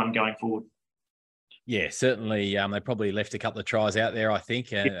a big one going forward. Yeah, certainly. They probably left a couple of tries out there, I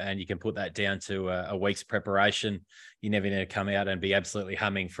think, and you can put that down to a week's preparation. You never need to come out and be absolutely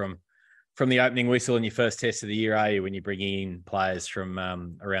humming from the opening whistle in your first test of the year, are you, when you're bringing in players from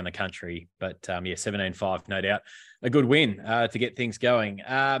around the country? But 17-5, no doubt. A good win to get things going.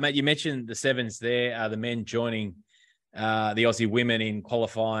 Mate, you mentioned the sevens there, the men joining the Aussie women in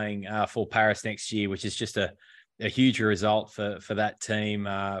qualifying for Paris next year, which is just a huge result for that team,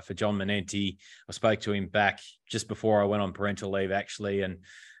 for John Manenti. I spoke to him back just before I went on parental leave, actually, and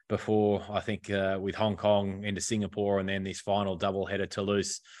before, I think, with Hong Kong into Singapore, and then this final doubleheader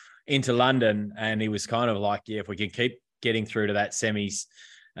Toulouse into London. And he was kind of like, if we can keep getting through to that semi-final,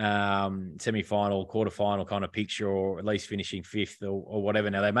 quarterfinal kind of picture, or at least finishing fifth or whatever.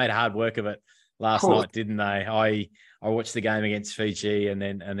 Now, they made hard work of it last night, didn't they? I watched the game against Fiji and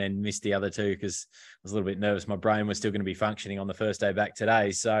then missed the other two because I was a little bit nervous. My brain was still going to be functioning on the first day back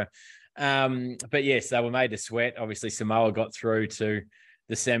today. So, but yes, they were made to sweat. Obviously, Samoa got through to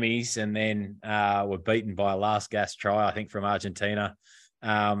the semis, and then were beaten by a last gasp try, I think, from Argentina,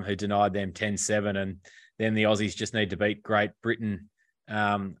 who denied them 10-7. And then the Aussies just need to beat Great Britain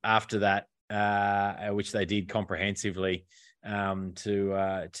after that, which they did comprehensively,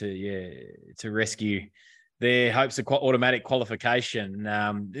 to rescue their hopes of automatic qualification.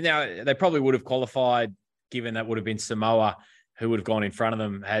 Now, they probably would have qualified, given that would have been Samoa who would have gone in front of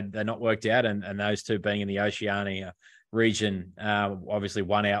them had they not worked out, and those two being in the Oceania region, obviously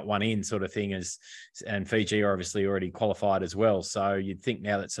one out, one in sort of thing, and Fiji are obviously already qualified as well. So you'd think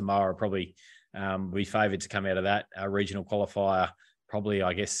now that Samoa are probably We favoured to come out of that regional qualifier probably,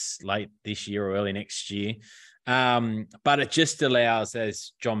 I guess, late this year or early next year. But it just allows,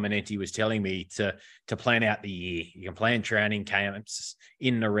 as John Manetti was telling me, to plan out the year. You can plan training camps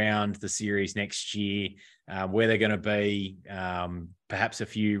in and around the series next year, where they're going to be, perhaps a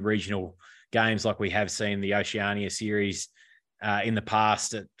few regional games like we have seen the Oceania series in the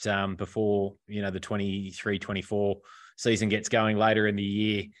past at before, the 23-24 season gets going later in the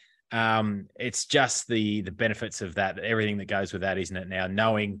year. It's just the benefits of that, everything that goes with that, isn't it? Now,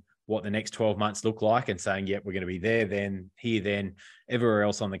 knowing what the next 12 months look like and saying, yep, we're going to be there, then here, then everywhere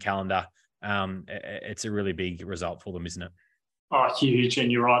else on the calendar. It's a really big result for them, isn't it? Oh, huge.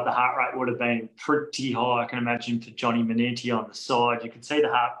 And you're right, the heart rate would have been pretty high, I can imagine, for Johnny Manetti on the side. You could see the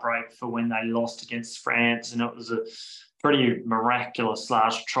heartbreak for when they lost against France, and it was a pretty miraculous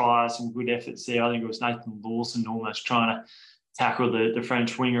last try, some good efforts there. I think it was Nathan Lawson almost trying to tackle the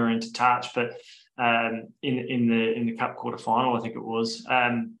French winger into touch, but in the cup quarter final, I think it was.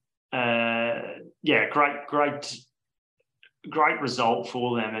 Great result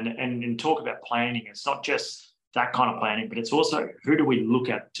for them. And talk about planning. It's not just that kind of planning, but it's also who do we look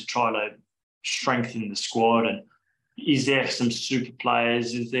at to try to strengthen the squad? And is there some super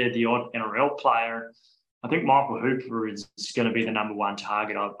players? Is there the odd NRL player? I think Michael Hooper is going to be the number one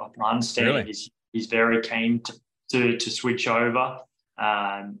target. I understand really? He's very keen to switch over,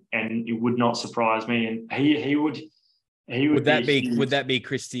 and it would not surprise me. And he would. Would that be,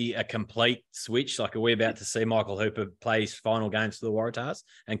 Christy, a complete switch? Like, are we about to see Michael Hooper play his final games for the Waratahs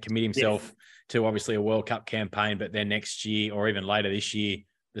and commit himself to obviously a World Cup campaign, but then next year or even later this year,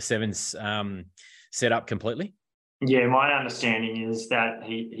 the Sevens set up completely? Yeah, my understanding is that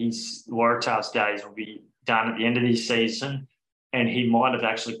his Waratahs days will be done at the end of this season, and he might have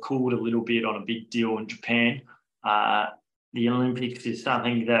actually cooled a little bit on a big deal in Japan. The Olympics is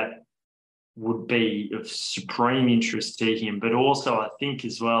something that would be of supreme interest to him, but also I think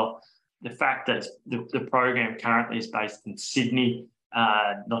as well the fact that the program currently is based in Sydney,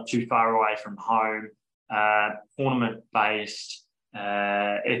 not too far away from home, tournament based.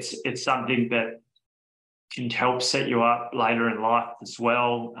 It's something that can help set you up later in life as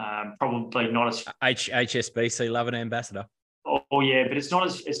well. Probably not as HSBC Love and Ambassador. Oh yeah, but it's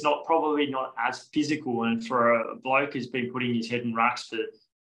not probably not as physical. And for a bloke who's been putting his head in rucks for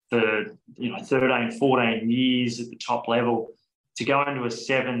 13, 14 years at the top level, to go into a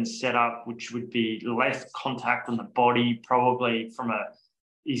sevens setup, which would be less contact on the body, probably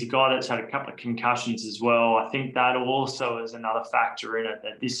he's a guy that's had a couple of concussions as well. I think that also is another factor in it,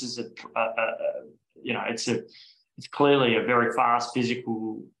 that this is it's clearly a very fast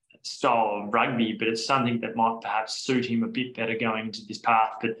physical style of rugby, but it's something that might perhaps suit him a bit better going into this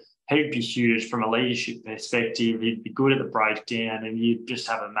path. But he'd be huge from a leadership perspective. He'd be good at the breakdown, and you'd just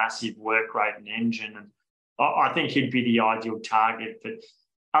have a massive work rate and engine. And I think he'd be the ideal target. But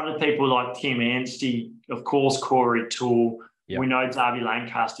other people like Tim Anstey, of course, Corey Toole. Yep. We know Darby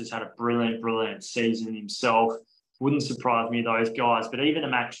Lancaster's had a brilliant season himself. Wouldn't surprise me, those guys. But even a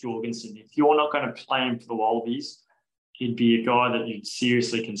Max Jorgensen, if you're not going to play him for the Wallabies, he'd be a guy that you'd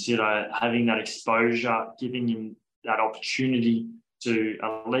seriously consider having that exposure, giving him that opportunity to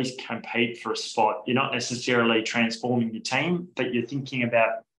at least compete for a spot. You're not necessarily transforming your team, but you're thinking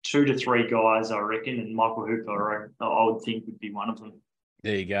about 2 to 3 guys, I reckon, and Michael Hooper, I would think, would be one of them.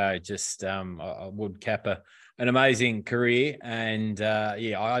 There you go. Just I would cap an amazing career, and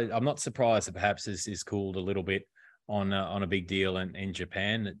I'm not surprised that perhaps this is cooled a little bit on a big deal in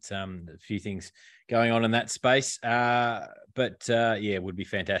Japan. It's a few things going on in that space, but it would be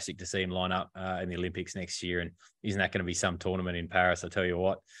fantastic to see him line up in the Olympics next year. And isn't that going to be some tournament in Paris? I tell you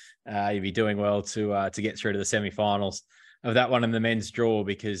what, you'd be doing well to get through to the semi-finals of that one in the men's draw,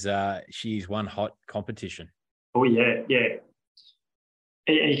 because she's one hot competition. Oh yeah.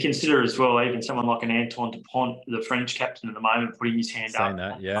 And you consider as well, even someone like an Antoine Dupont, the French captain at the moment, putting his hand up.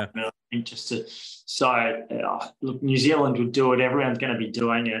 That, yeah. Look, New Zealand would do it. Everyone's going to be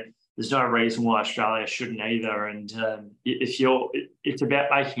doing it. There's no reason why Australia shouldn't either. And it's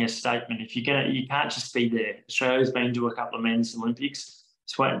about making a statement. If you can't just be there. Australia's been to a couple of men's Olympics,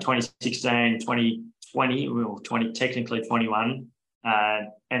 2016, 2020, well, technically 21,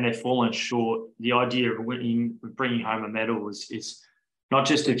 and they've fallen short. The idea of bringing home a medal is not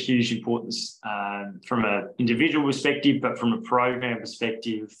just of huge importance from an individual perspective, but from a program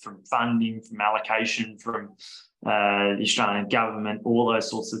perspective, from funding, from allocation, from the Australian government, all those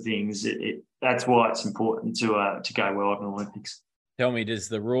sorts of things. That's why it's important to go well in the Olympics. Tell me, does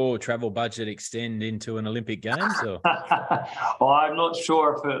the raw travel budget extend into an Olympic Games? Or? I'm not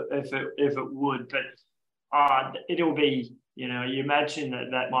sure if it would, but it'll be You know, you imagine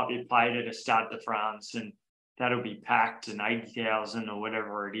that might be played at a Stade de France, and that'll be packed, and 80,000 or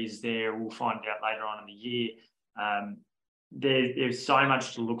whatever it is there. We'll find out later on in the year. There's so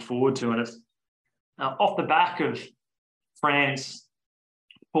much to look forward to, and it's off the back of France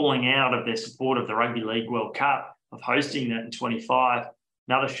pulling out of their support of the Rugby League World Cup, of hosting that in 25.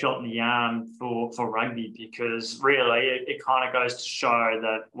 Another shot in the arm for rugby, because really it kind of goes to show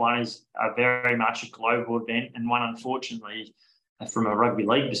that one is a very much a global event, and one, unfortunately, from a rugby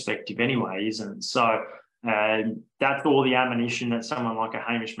league perspective anyway, isn't. So that's all the ammunition that someone like a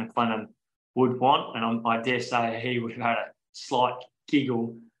Hamish McLennan would want. And I dare say he would have had a slight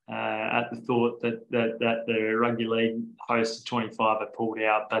giggle at the thought that the rugby league hosts of 25 have pulled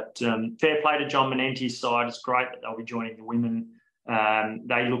out. But fair play to John Manenti's side. It's great that they'll be joining the women.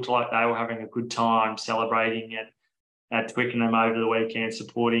 They looked like they were having a good time celebrating at Twickenham over the weekend,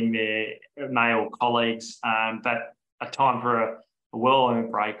 supporting their male colleagues. But a time for a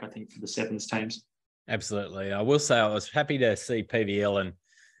well-earned break, I think, for the Sevens teams. Absolutely. I will say I was happy to see PVL and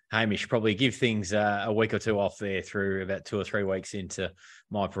Hamish probably give things a week or two off there through about 2 or 3 weeks into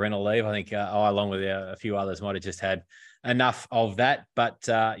my parental leave. I think I, along with a few others, might have just had enough of that. But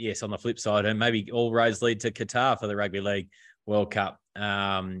yes, on the flip side, and maybe all roads lead to Qatar for the Rugby League World Cup.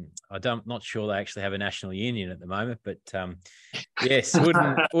 Not sure they actually have a national union at the moment, but yes,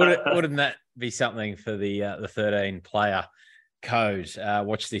 wouldn't that be something for the 13 player code?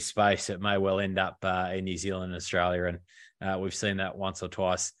 Watch this space. It may well end up in New Zealand and Australia, and we've seen that once or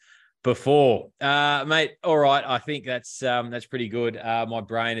twice before. Mate, all right, I think that's pretty good. My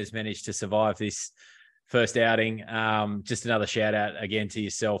brain has managed to survive this first outing. Just another shout out again to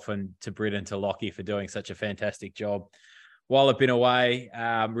yourself and to Britt and to Lockie for doing such a fantastic job while I've been away.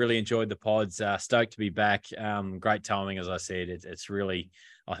 Really enjoyed the pods. Stoked to be back. Great timing, as I said. It's really,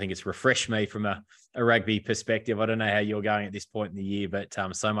 I think it's refreshed me from a rugby perspective. I don't know how you're going at this point in the year, but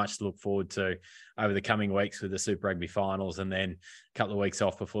so much to look forward to over the coming weeks with the Super Rugby finals, and then a couple of weeks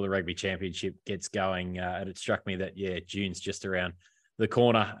off before the Rugby Championship gets going. And it struck me that, June's just around the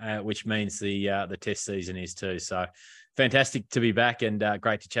corner, which means the test season is too. So fantastic to be back, and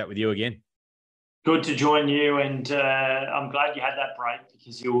great to chat with you again. Good to join you, and I'm glad you had that break,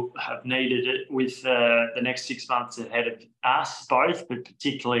 because you'll have needed it with the next 6 months ahead of us both, but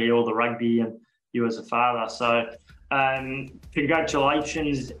particularly all the rugby and you as a father. So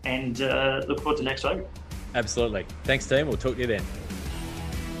congratulations, and look forward to next week. Absolutely. Thanks, team. We'll talk to you then.